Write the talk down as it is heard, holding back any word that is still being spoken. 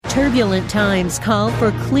Turbulent times call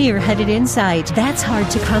for clear-headed insight. That's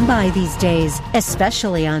hard to come by these days,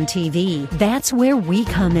 especially on TV. That's where we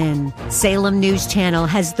come in. Salem News Channel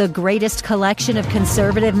has the greatest collection of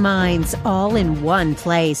conservative minds all in one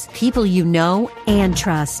place. People you know and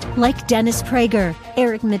trust, like Dennis Prager,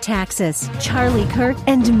 Eric Metaxas, Charlie Kirk,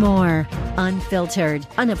 and more. Unfiltered,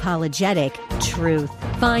 unapologetic truth.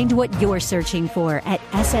 Find what you're searching for at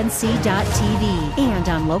snc.tv and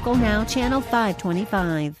on Local Now, Channel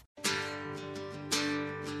 525.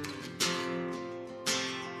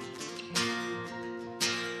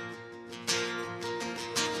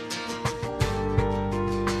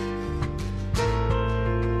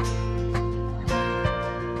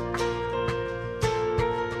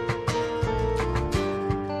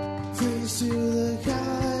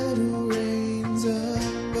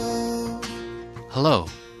 Hello,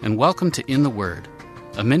 and welcome to In the Word,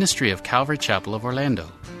 a ministry of Calvary Chapel of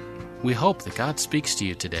Orlando. We hope that God speaks to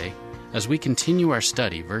you today as we continue our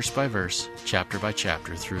study verse by verse, chapter by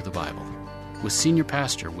chapter through the Bible, with Senior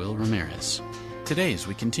Pastor Will Ramirez. Today, as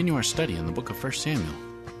we continue our study in the book of 1 Samuel,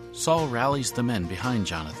 Saul rallies the men behind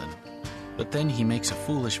Jonathan, but then he makes a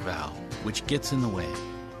foolish vow, which gets in the way,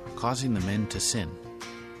 causing the men to sin.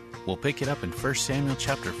 We'll pick it up in 1 Samuel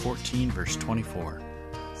chapter 14, verse 24.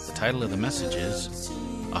 The title of the message is,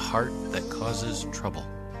 A Heart That Causes Trouble.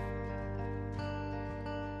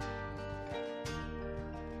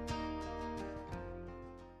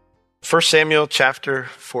 First Samuel chapter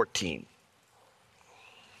 14.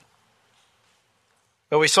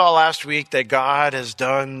 Well, we saw last week that God has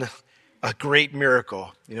done a great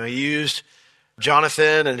miracle. He used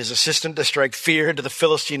Jonathan and his assistant to strike fear into the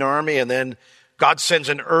Philistine army, and then God sends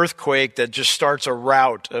an earthquake that just starts a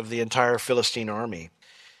rout of the entire Philistine army.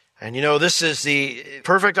 And this is the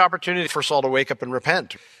perfect opportunity for Saul to wake up and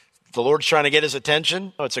repent. The Lord's trying to get his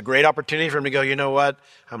attention. It's a great opportunity for him to go, you know what?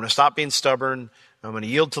 I'm going to stop being stubborn. I'm going to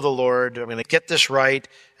yield to the Lord. I'm going to get this right.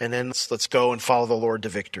 And then let's go and follow the Lord to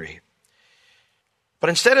victory.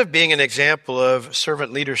 But instead of being an example of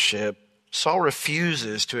servant leadership, Saul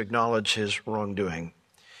refuses to acknowledge his wrongdoing.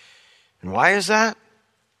 And why is that?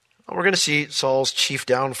 Well, we're going to see Saul's chief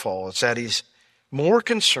downfall. It's that he's more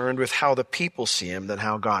concerned with how the people see him than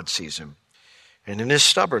how God sees him. And in his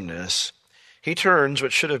stubbornness, he turns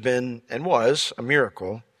what should have been and was a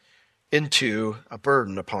miracle into a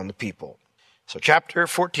burden upon the people. So chapter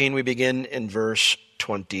 14, we begin in verse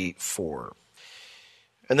 24.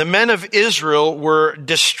 And the men of Israel were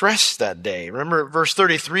distressed that day. Remember verse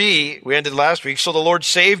 33, we ended last week. So the Lord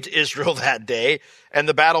saved Israel that day, and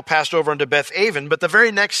the battle passed over unto Beth-aven. But the very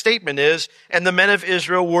next statement is, and the men of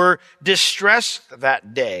Israel were distressed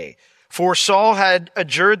that day. For Saul had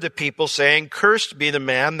adjured the people, saying, Cursed be the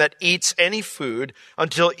man that eats any food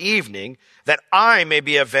until evening, that I may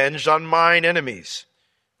be avenged on mine enemies.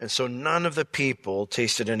 And so none of the people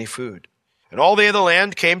tasted any food. And all they of the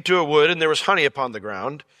land came to a wood, and there was honey upon the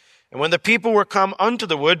ground. And when the people were come unto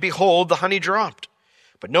the wood, behold, the honey dropped.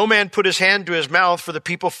 But no man put his hand to his mouth, for the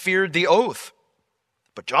people feared the oath.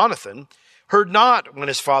 But Jonathan heard not when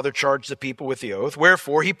his father charged the people with the oath.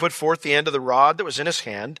 Wherefore he put forth the end of the rod that was in his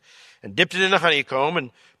hand, and dipped it in a honeycomb,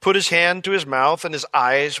 and put his hand to his mouth, and his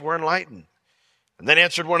eyes were enlightened. And then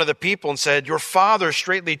answered one of the people and said, Your father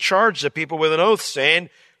straitly charged the people with an oath, saying,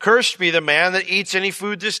 Cursed be the man that eats any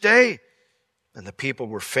food this day. And the people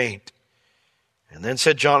were faint. And then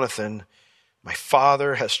said Jonathan, My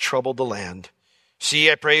father has troubled the land. See,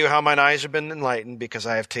 I pray you how mine eyes have been enlightened, because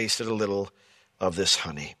I have tasted a little of this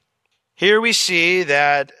honey. Here we see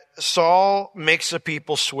that Saul makes the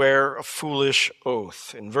people swear a foolish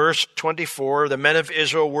oath. In verse 24, the men of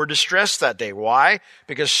Israel were distressed that day. Why?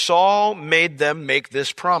 Because Saul made them make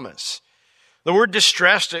this promise. The word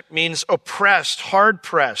distressed, it means oppressed,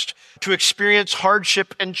 hard-pressed, to experience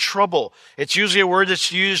hardship and trouble. It's usually a word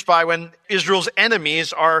that's used by when Israel's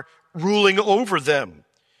enemies are ruling over them.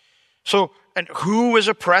 So, and who was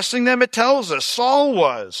oppressing them? It tells us Saul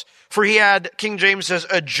was. For he had, King James says,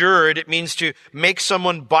 adjured. It means to make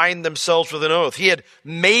someone bind themselves with an oath. He had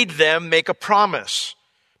made them make a promise,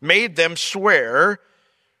 made them swear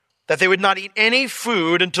that they would not eat any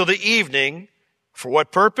food until the evening. For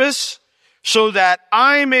what purpose? So that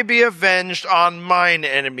I may be avenged on mine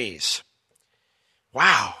enemies.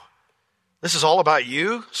 Wow. This is all about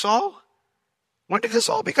you, Saul? When did this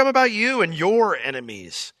all become about you and your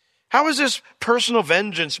enemies? How is this personal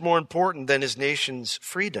vengeance more important than his nation's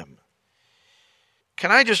freedom? Can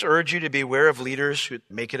I just urge you to beware of leaders who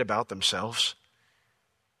make it about themselves?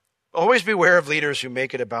 Always beware of leaders who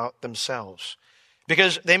make it about themselves.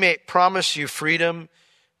 Because they may promise you freedom,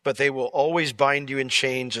 but they will always bind you in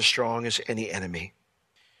chains as strong as any enemy.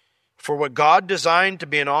 For what God designed to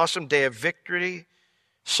be an awesome day of victory,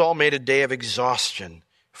 Saul made a day of exhaustion.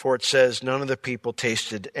 For it says, none of the people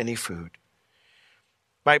tasted any food.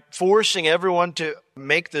 By forcing everyone to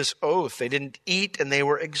make this oath, they didn't eat and they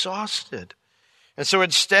were exhausted. And so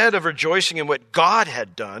instead of rejoicing in what God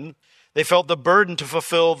had done, they felt the burden to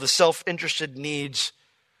fulfill the self-interested needs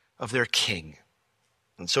of their king.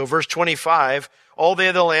 And so verse 25, all day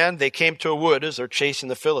of the land, they came to a wood as they're chasing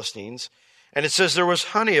the Philistines. And it says there was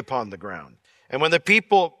honey upon the ground. And when the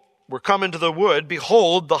people were come into the wood,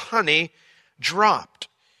 behold, the honey dropped.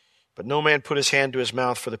 But no man put his hand to his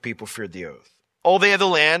mouth, for the people feared the oath. All they have the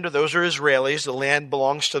land, those are Israelis, the land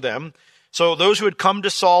belongs to them. So those who had come to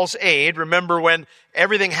Saul's aid, remember when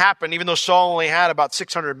everything happened, even though Saul only had about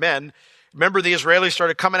 600 men, remember the Israelis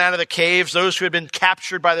started coming out of the caves. Those who had been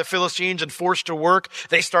captured by the Philistines and forced to work,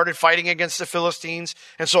 they started fighting against the Philistines.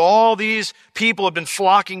 And so all these people have been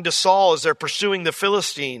flocking to Saul as they're pursuing the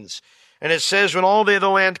Philistines. And it says when all they of the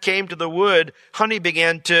land came to the wood, honey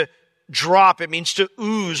began to drop. It means to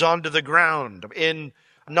ooze onto the ground. In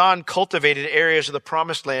non-cultivated areas of the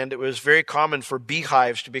promised land, it was very common for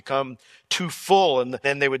beehives to become too full, and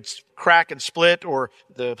then they would crack and split, or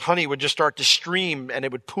the honey would just start to stream and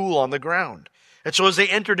it would pool on the ground. And so as they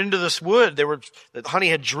entered into this wood, the honey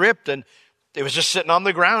had dripped and it was just sitting on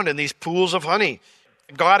the ground in these pools of honey.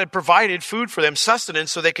 God had provided food for them,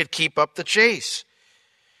 sustenance, so they could keep up the chase.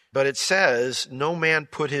 But it says, no man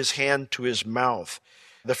put his hand to his mouth.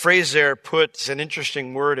 The phrase there, put, is an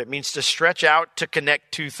interesting word. It means to stretch out to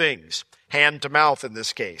connect two things, hand to mouth in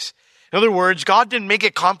this case. In other words, God didn't make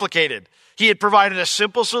it complicated. He had provided a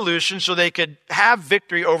simple solution so they could have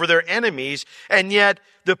victory over their enemies, and yet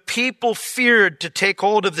the people feared to take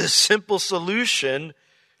hold of this simple solution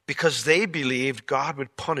because they believed God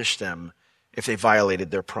would punish them if they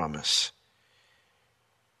violated their promise.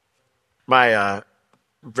 My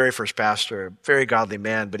very first pastor, a very godly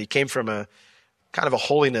man, but he came from a kind of a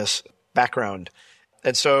holiness background.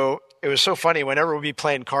 And so it was so funny. Whenever we'd be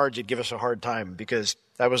playing cards, he'd give us a hard time because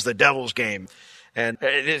that was the devil's game. And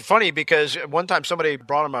it's funny because one time somebody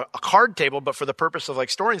brought him a card table, but for the purpose of like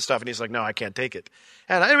storing stuff. And he's like, no, I can't take it.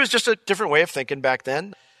 And it was just a different way of thinking back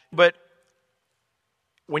then. But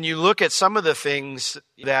when you look at some of the things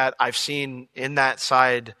that I've seen in that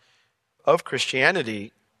side of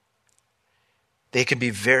Christianity, they can be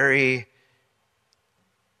very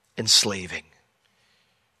enslaving.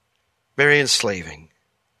 Very enslaving.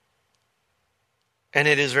 And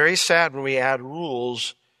it is very sad when we add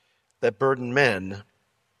rules that burden men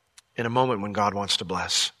in a moment when God wants to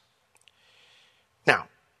bless. Now,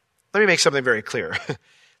 let me make something very clear.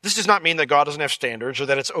 This does not mean that God doesn't have standards or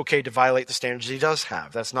that it's okay to violate the standards he does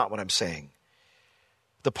have. That's not what I'm saying.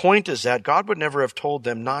 The point is that God would never have told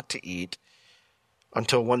them not to eat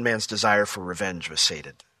until one man's desire for revenge was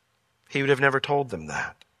sated. He would have never told them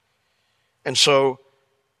that. And so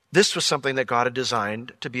this was something that God had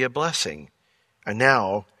designed to be a blessing. And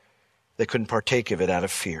now they couldn't partake of it out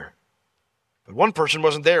of fear. But one person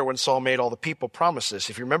wasn't there when Saul made all the people promise this.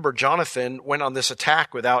 If you remember, Jonathan went on this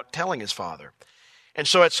attack without telling his father. And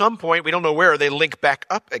so at some point, we don't know where, they link back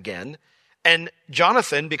up again. And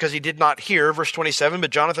Jonathan, because he did not hear, verse 27,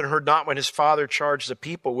 but Jonathan heard not when his father charged the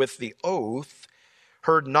people with the oath,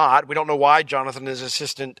 heard not. We don't know why Jonathan and his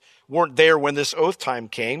assistant weren't there when this oath time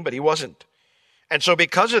came, but he wasn't. And so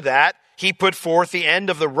because of that, he put forth the end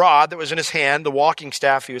of the rod that was in his hand, the walking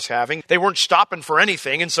staff he was having. They weren't stopping for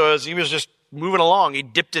anything. And so as he was just moving along, he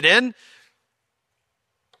dipped it in,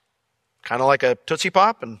 kind of like a Tootsie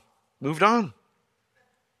Pop, and moved on.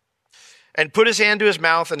 And put his hand to his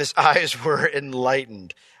mouth, and his eyes were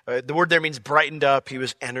enlightened. The word there means brightened up. He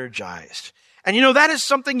was energized. And you know, that is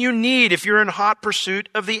something you need if you're in hot pursuit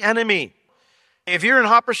of the enemy. If you're in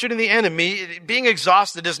hot pursuit of the enemy, being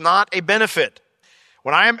exhausted is not a benefit.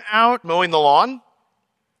 When I am out mowing the lawn,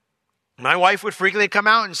 my wife would frequently come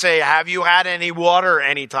out and say, have you had any water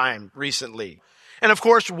any time recently? And of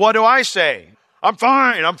course, what do I say? I'm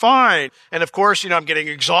fine, I'm fine. And of course, I'm getting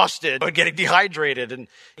exhausted, I'm getting dehydrated, and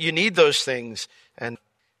you need those things. And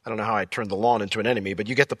I don't know how I turned the lawn into an enemy, but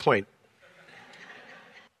you get the point.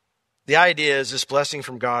 The idea is this blessing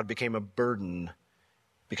from God became a burden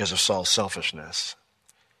because of Saul's selfishness.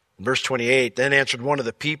 In verse 28, then answered one of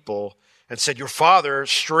the people and said, your father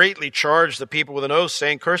straitly charged the people with an oath,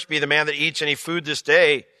 saying, cursed be the man that eats any food this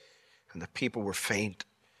day. And the people were faint.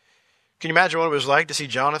 Can you imagine what it was like to see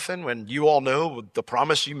Jonathan when you all know the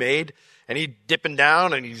promise you made, and he's dipping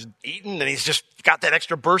down and he's eating and he's just got that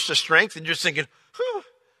extra burst of strength, and you're just thinking,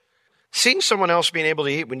 seeing someone else being able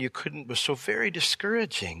to eat when you couldn't was so very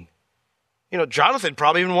discouraging. Jonathan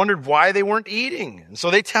probably even wondered why they weren't eating. And so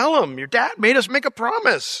they tell him, your dad made us make a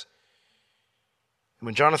promise. And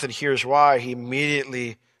when Jonathan hears why, he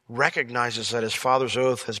immediately recognizes that his father's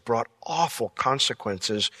oath has brought awful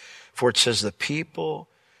consequences. For it says the people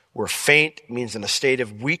were faint, means in a state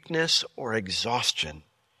of weakness or exhaustion.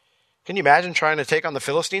 Can you imagine trying to take on the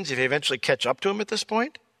Philistines if you eventually catch up to them at this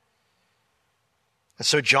point? And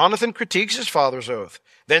so Jonathan critiques his father's oath.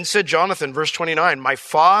 Then said Jonathan, verse 29, my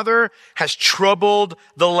father has troubled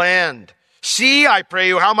the land. See, I pray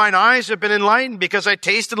you, how mine eyes have been enlightened because I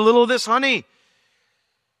tasted a little of this honey.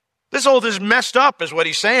 This oath is messed up, is what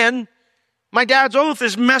he's saying. My dad's oath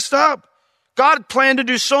is messed up. God planned to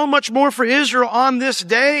do so much more for Israel on this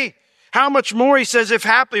day. How much more, he says, if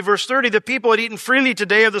haply, verse 30, the people had eaten freely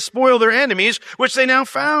today of the spoil of their enemies, which they now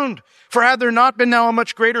found. For had there not been now a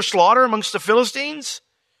much greater slaughter amongst the Philistines?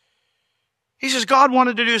 He says, God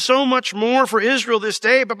wanted to do so much more for Israel this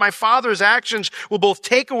day, but my father's actions will both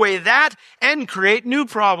take away that and create new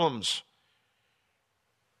problems.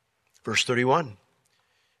 Verse 31.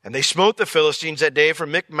 And they smote the Philistines that day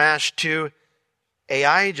from Michmash to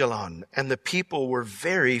Aijalon, and the people were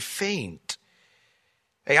very faint.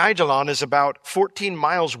 Aijalon is about 14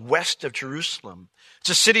 miles west of Jerusalem. It's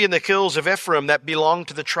a city in the hills of Ephraim that belonged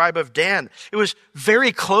to the tribe of Dan. It was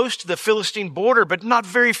very close to the Philistine border, but not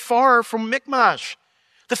very far from Michmash.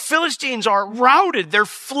 The Philistines are routed. They're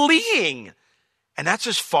fleeing. And that's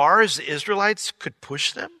as far as the Israelites could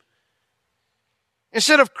push them.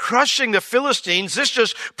 Instead of crushing the Philistines, this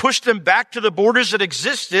just pushed them back to the borders that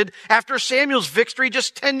existed after Samuel's victory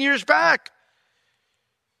just 10 years back.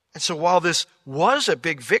 And so while this was a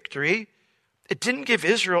big victory, it didn't give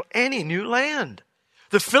Israel any new land.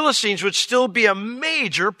 The Philistines would still be a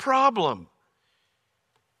major problem.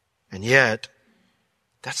 And yet,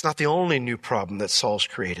 that's not the only new problem that Saul's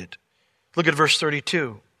created. Look at verse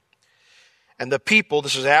 32. And the people,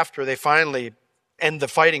 this is after they finally end the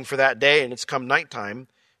fighting for that day, and it's come nighttime.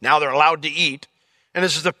 Now they're allowed to eat. And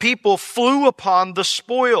as the people flew upon the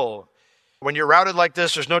spoil. When you're routed like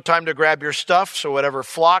this, there's no time to grab your stuff. So whatever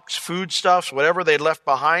flocks, foodstuffs, whatever they left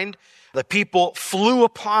behind, the people flew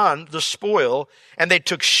upon the spoil, and they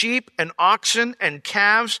took sheep and oxen and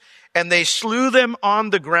calves, and they slew them on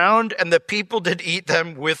the ground, and the people did eat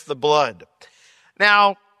them with the blood.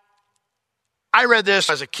 Now, I read this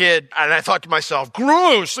as a kid, and I thought to myself,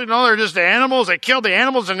 gross, they're just animals. They killed the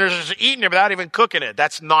animals, and they're just eating it without even cooking it.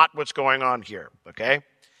 That's not what's going on here, okay?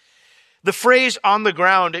 The phrase on the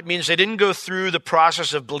ground, it means they didn't go through the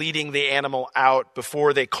process of bleeding the animal out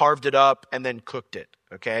before they carved it up and then cooked it,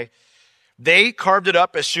 okay? They carved it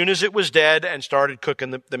up as soon as it was dead and started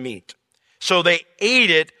cooking the meat. So they ate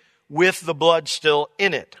it with the blood still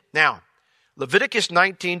in it. Now, Leviticus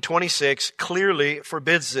 19:26 clearly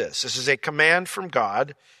forbids this. This is a command from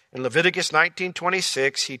God. In Leviticus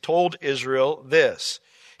 19:26, he told Israel this.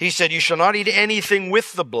 He said, you shall not eat anything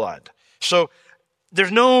with the blood. So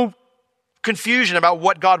there's no confusion about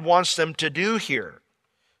what God wants them to do here.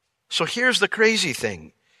 So here's the crazy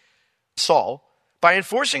thing. Saul, by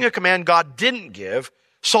enforcing a command God didn't give,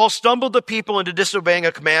 Saul stumbled the people into disobeying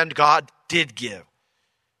a command God did give.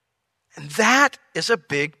 And that is a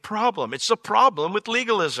big problem. It's a problem with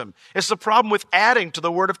legalism. It's the problem with adding to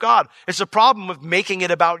the Word of God. It's a problem with making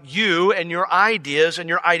it about you and your ideas and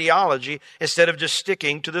your ideology instead of just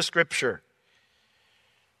sticking to the Scripture.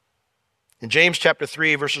 In James chapter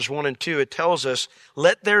 3, verses 1 and 2, it tells us,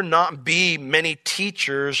 let there not be many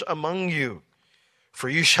teachers among you, for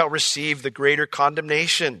you shall receive the greater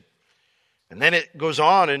condemnation. And then it goes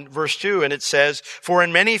on in verse 2, and it says, for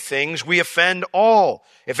in many things we offend all.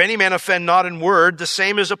 If any man offend not in word, the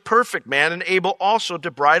same is a perfect man, and able also to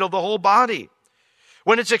bridle the whole body.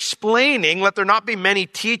 When it's explaining, let there not be many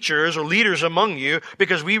teachers or leaders among you,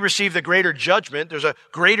 because we receive the greater judgment. There's a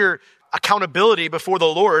greater accountability before the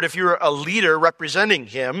Lord if you're a leader representing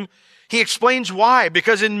him. He explains why.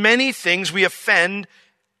 Because in many things we offend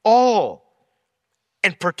all.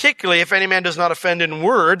 And particularly if any man does not offend in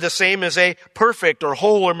word, the same as a perfect or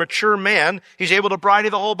whole or mature man, he's able to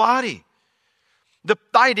bridle the whole body. The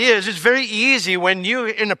idea is it's very easy when you're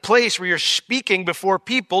in a place where you're speaking before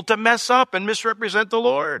people to mess up and misrepresent the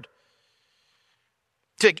Lord.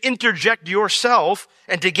 To interject yourself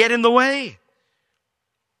and to get in the way.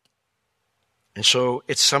 And so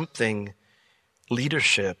it's something,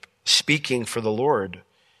 leadership, speaking for the Lord,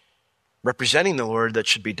 representing the Lord, that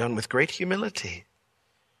should be done with great humility.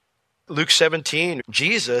 Luke 17,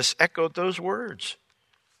 Jesus echoed those words.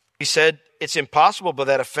 He said, it's impossible but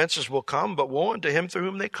that offenses will come, but woe unto him through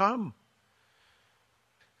whom they come.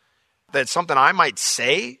 That something I might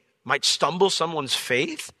say might stumble someone's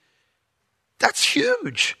faith. That's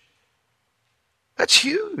huge. That's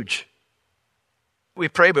huge. We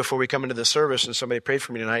pray before we come into the service, and somebody prayed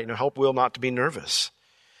for me tonight, help Will not to be nervous.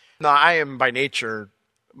 Now, I am by nature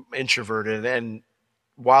introverted, and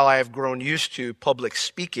while I have grown used to public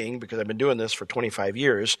speaking, because I've been doing this for 25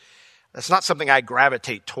 years, that's not something I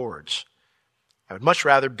gravitate towards. I would much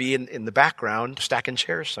rather be in the background, stacking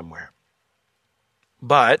chairs somewhere.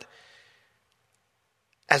 But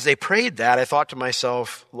as they prayed that, I thought to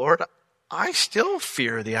myself, Lord, I still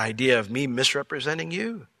fear the idea of me misrepresenting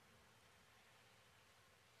you.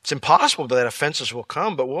 It's impossible that offenses will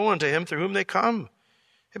come, but woe unto him through whom they come.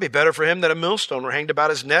 It'd be better for him that a millstone were hanged about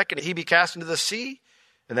his neck and he be cast into the sea,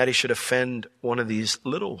 and that he should offend one of these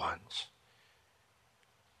little ones.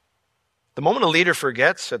 The moment a leader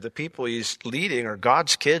forgets that the people he's leading are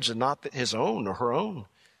God's kids and not his own or her own,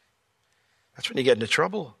 that's when you get into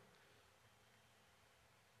trouble.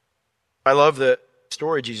 I love the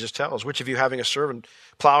story Jesus tells. Which of you, having a servant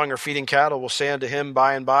plowing or feeding cattle, will say unto him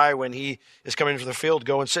by and by when he is coming from the field,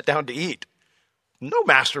 go and sit down to eat? No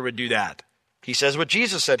master would do that. He says what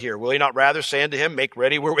Jesus said here. Will he not rather say unto him, make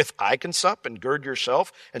ready wherewith I can sup, and gird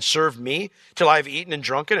yourself, and serve me till I have eaten and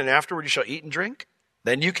drunken, and afterward you shall eat and drink?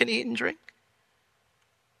 Then you can eat and drink.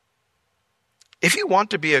 If you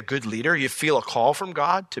want to be a good leader, you feel a call from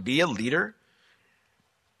God to be a leader,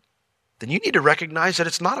 then you need to recognize that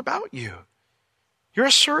it's not about you. You're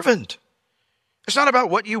a servant. It's not about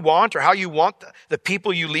what you want or how you want the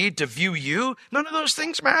people you lead to view you. None of those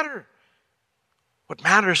things matter. What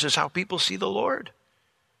matters is how people see the Lord.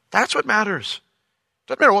 That's what matters. It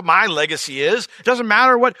doesn't matter what my legacy is. It doesn't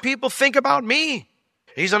matter what people think about me.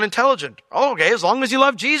 He's unintelligent. Oh, okay, as long as you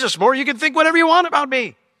love Jesus more, you can think whatever you want about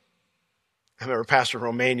me. I remember Pastor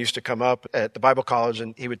Romaine used to come up at the Bible college,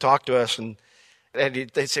 and he would talk to us, and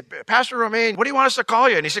they'd say, Pastor Romaine, what do you want us to call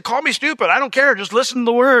you? And he said, call me stupid. I don't care. Just listen to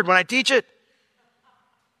the word when I teach it.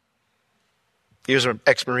 He was an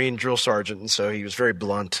ex-Marine drill sergeant, and so he was very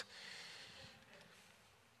blunt.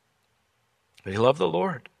 But he loved the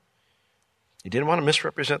Lord. He didn't want to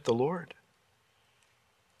misrepresent the Lord.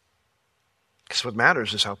 Because what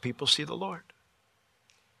matters is how people see the Lord.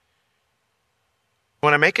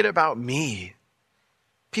 When I make it about me,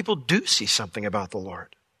 people do see something about the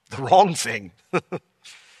Lord. The wrong thing.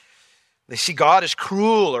 They see God as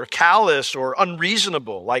cruel or callous or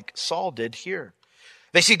unreasonable, like Saul did here.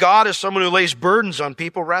 They see God as someone who lays burdens on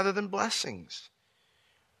people rather than blessings.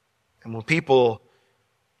 And when people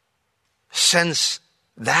sense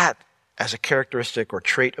that as a characteristic or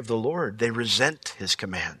trait of the Lord, they resent his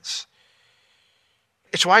commands.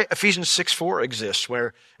 It's why Ephesians 6:4 exists,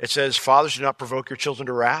 where it says, fathers, do not provoke your children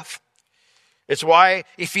to wrath. It's why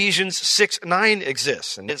Ephesians 6:9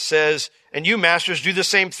 exists, and it says, and you masters do the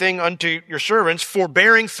same thing unto your servants,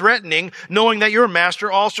 forbearing, threatening, knowing that your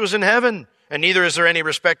master also is in heaven, and neither is there any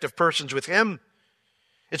respect of persons with him.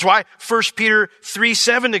 It's why 1 Peter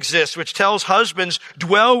 3:7 exists, which tells husbands,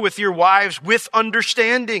 dwell with your wives with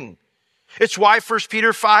understanding. It's why 1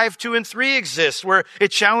 Peter 5:2 and 3 exists, where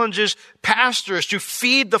it challenges pastors to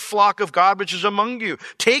feed the flock of God which is among you,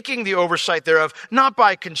 taking the oversight thereof, not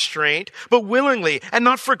by constraint, but willingly, and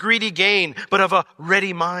not for greedy gain, but of a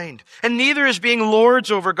ready mind. And neither is being lords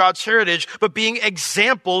over God's heritage, but being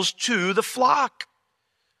examples to the flock.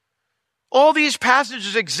 All these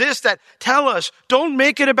passages exist that tell us, don't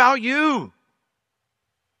make it about you.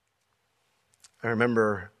 I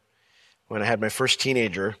remember when I had my first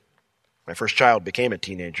child became a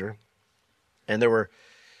teenager, and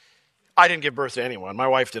I didn't give birth to anyone. My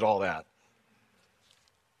wife did all that.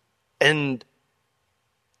 And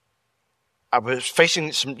I was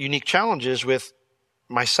facing some unique challenges with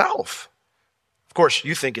myself. Of course,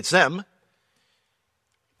 you think it's them.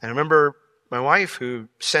 And I remember my wife, who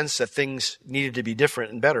sensed that things needed to be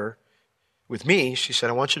different and better with me, she said,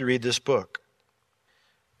 I want you to read this book.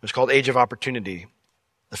 It was called Age of Opportunity.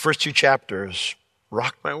 The first 2 chapters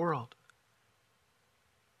rocked my world.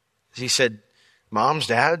 He said, moms,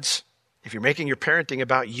 dads, if you're making your parenting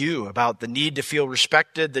about you, about the need to feel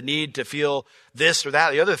respected, the need to feel this or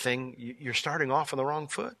that, the other thing, you're starting off on the wrong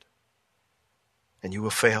foot. And you will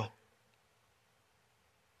fail.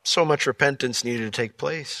 So much repentance needed to take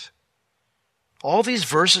place. All these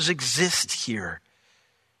verses exist here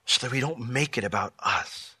so that we don't make it about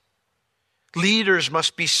us. Leaders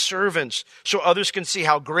must be servants so others can see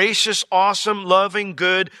how gracious, awesome, loving,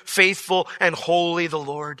 good, faithful, and holy the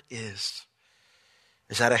Lord is.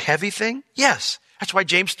 Is that a heavy thing? Yes. That's why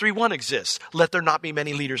James 3:1 exists. Let there not be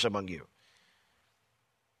many leaders among you.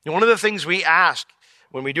 And one of the things we ask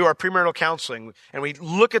when we do our premarital counseling and we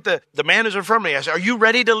look at the man who's in front of me, I say, are you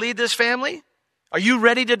ready to lead this family? Are you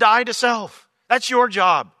ready to die to self? That's your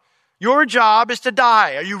job. Your job is to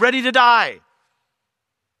die. Are you ready to die?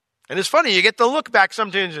 And it's funny, you get the look back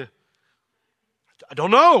sometimes. I don't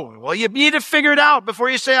know. Well, you need to figure it out before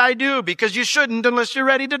you say I do, because you shouldn't unless you're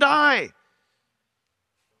ready to die.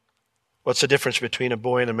 What's the difference between a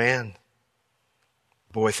boy and a man?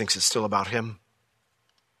 The boy thinks it's still about him.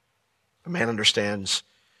 The man understands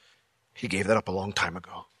he gave that up a long time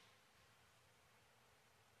ago.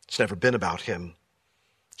 It's never been about him.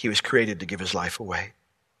 He was created to give his life away.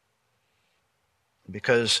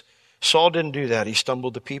 Because Saul didn't do that, he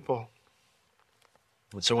stumbled the people.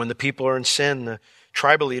 And so when the people are in sin, the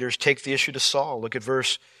tribal leaders take the issue to Saul. Look at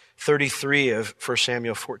verse 33 of 1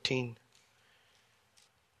 Samuel 14.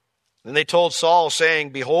 Then they told Saul, saying,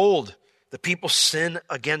 behold, the people sin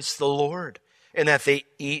against the Lord, in that they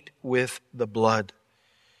eat with the blood.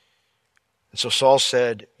 And so Saul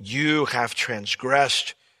said, you have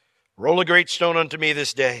transgressed. Roll a great stone unto me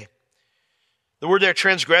this day. The word there,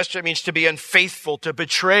 transgressed, it means to be unfaithful, to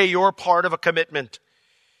betray your part of a commitment.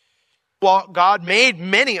 While God made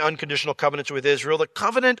many unconditional covenants with Israel, the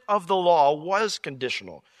covenant of the law was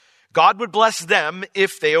conditional. God would bless them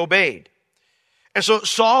if they obeyed. And so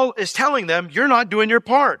Saul is telling them, you're not doing your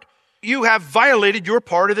part. You have violated your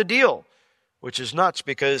part of the deal, which is nuts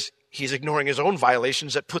because he's ignoring his own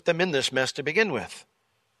violations that put them in this mess to begin with.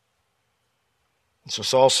 And so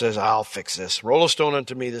Saul says, I'll fix this. Roll a stone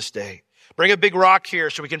unto me this day. Bring a big rock here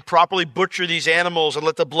so we can properly butcher these animals and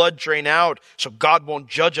let the blood drain out so God won't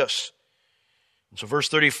judge us. And so verse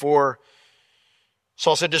 34,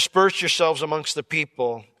 Saul said, disperse yourselves amongst the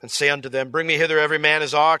people and say unto them, bring me hither every man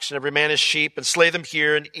his ox and every man his sheep, and slay them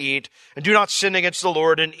here and eat, and do not sin against the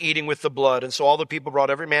Lord in eating with the blood. And so all the people brought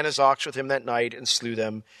every man his ox with him that night and slew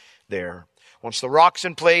them there. Once the rock's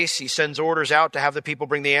in place, he sends orders out to have the people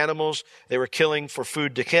bring the animals they were killing for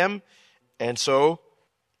food to him. And so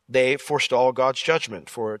they forestall God's judgment.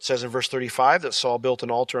 For it says in verse 35 that Saul built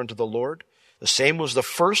an altar unto the Lord. The same was the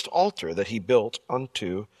first altar that he built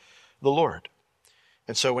unto the Lord.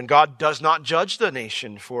 And so when God does not judge the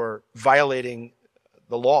nation for violating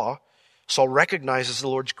the law, Saul recognizes the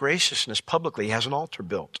Lord's graciousness publicly. He has an altar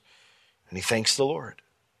built, and he thanks the Lord.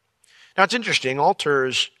 Now it's interesting,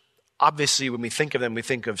 altars, obviously when we think of them, we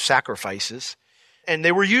think of sacrifices, and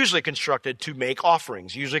they were usually constructed to make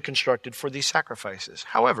offerings, usually constructed for these sacrifices.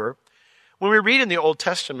 However, when we read in the Old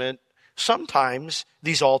Testament, sometimes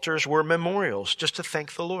these altars were memorials just to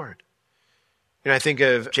thank the Lord. I think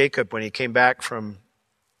of Jacob when he came back from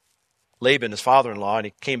Laban, his father-in-law, and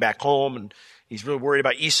he came back home and he's really worried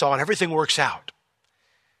about Esau and everything works out.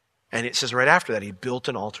 And it says right after that, he built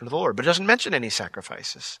an altar to the Lord, but it doesn't mention any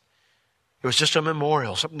sacrifices. It was just a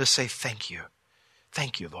memorial, something to say thank you.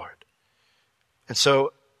 Thank you, Lord. And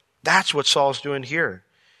so that's what Saul's doing here.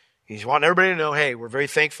 He's wanting everybody to know, hey, we're very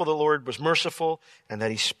thankful the Lord was merciful and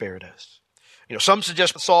that he spared us. Some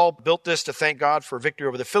suggest Saul built this to thank God for victory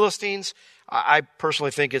over the Philistines. I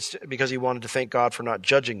personally think it's because he wanted to thank God for not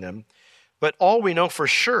judging them. But all we know for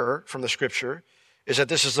sure from the scripture is that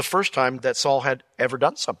this is the first time that Saul had ever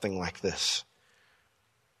done something like this.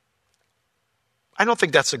 I don't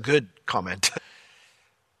think that's a good comment.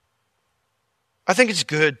 I think it's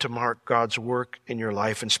good to mark God's work in your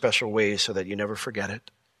life in special ways so that you never forget it.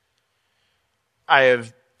 I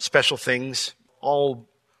have special things, all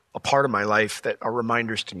a part of my life that are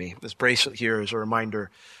reminders to me. This bracelet here is a reminder.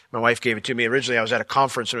 My wife gave it to me. Originally, I was at a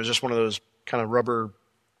conference, and it was just one of those kind of rubber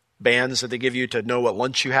bands that they give you to know what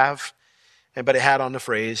lunch you have. But it had on the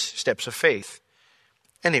phrase, steps of faith.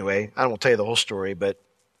 Anyway, I won't tell you the whole story, but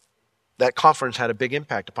that conference had a big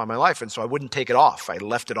impact upon my life, and so I wouldn't take it off. I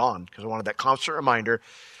left it on because I wanted that constant reminder,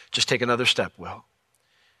 just take another step, Will.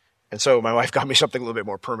 And so my wife got me something a little bit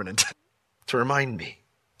more permanent to remind me.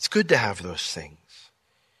 It's good to have those things.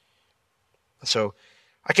 So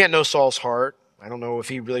I can't know Saul's heart. I don't know if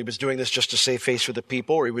he really was doing this just to save face with the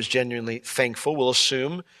people or he was genuinely thankful. We'll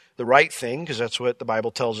assume the right thing because that's what the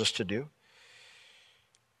Bible tells us to do.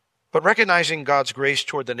 But recognizing God's grace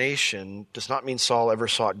toward the nation does not mean Saul ever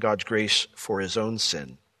sought God's grace for his own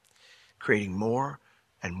sin, creating more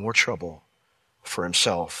and more trouble for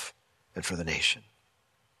himself and for the nation.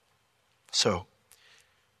 So,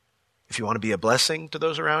 if you want to be a blessing to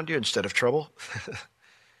those around you instead of trouble,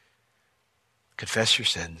 confess your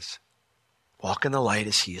sins. Walk in the light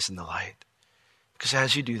as he is in the light. Because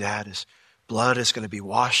as you do that, his blood is going to be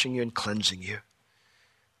washing you and cleansing you.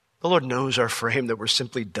 The Lord knows our frame, that we're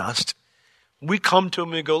simply dust. We come to him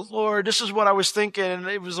and we go, Lord, this is what I was thinking, and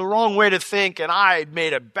it was the wrong way to think, and I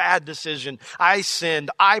made a bad decision. I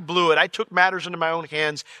sinned. I blew it. I took matters into my own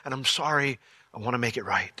hands, and I'm sorry. I want to make it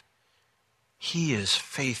right. He is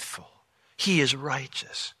faithful. He is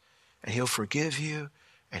righteous, and he'll forgive you,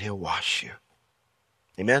 and he'll wash you.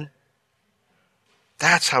 Amen?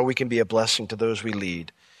 That's how we can be a blessing to those we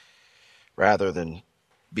lead, rather than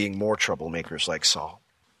being more troublemakers like Saul.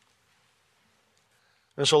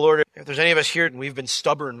 And so, Lord, if there's any of us here and we've been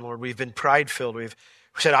stubborn, Lord, we've been pride-filled, we've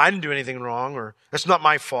said, I didn't do anything wrong, or that's not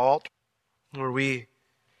my fault, Lord, we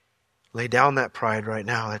lay down that pride right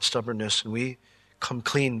now, that stubbornness, and we come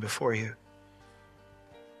clean before you.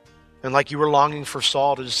 And like you were longing for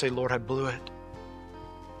Saul to just say, Lord, I blew it.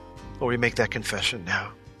 Lord, we make that confession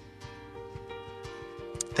now.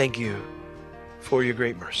 Thank you for your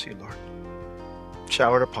great mercy, Lord.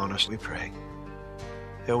 Shower it upon us, we pray.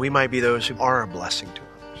 That we might be those who are a blessing to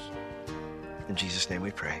others. In Jesus' name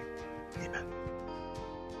we pray. Amen.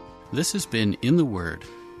 This has been In the Word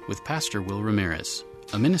with Pastor Will Ramirez,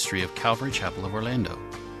 a ministry of Calvary Chapel of Orlando.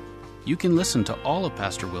 You can listen to all of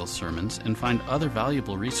Pastor Will's sermons and find other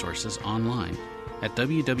valuable resources online at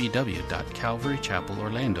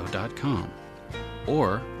www.calvarychapelorlando.com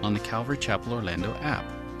or on the Calvary Chapel Orlando app,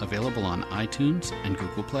 available on iTunes and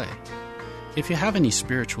Google Play. If you have any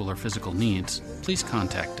spiritual or physical needs, please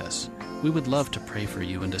contact us. We would love to pray for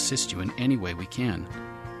you and assist you in any way we can.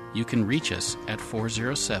 You can reach us at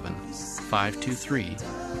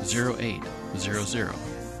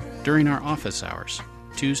 407-523-0800 during our office hours,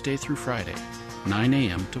 Tuesday through Friday, 9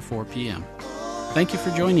 a.m. to 4 p.m. Thank you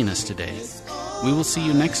for joining us today. We will see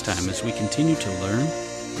you next time as we continue to learn,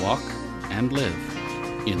 walk, and live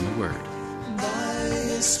in the Word. By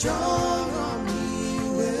His strong arm He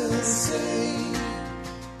will save.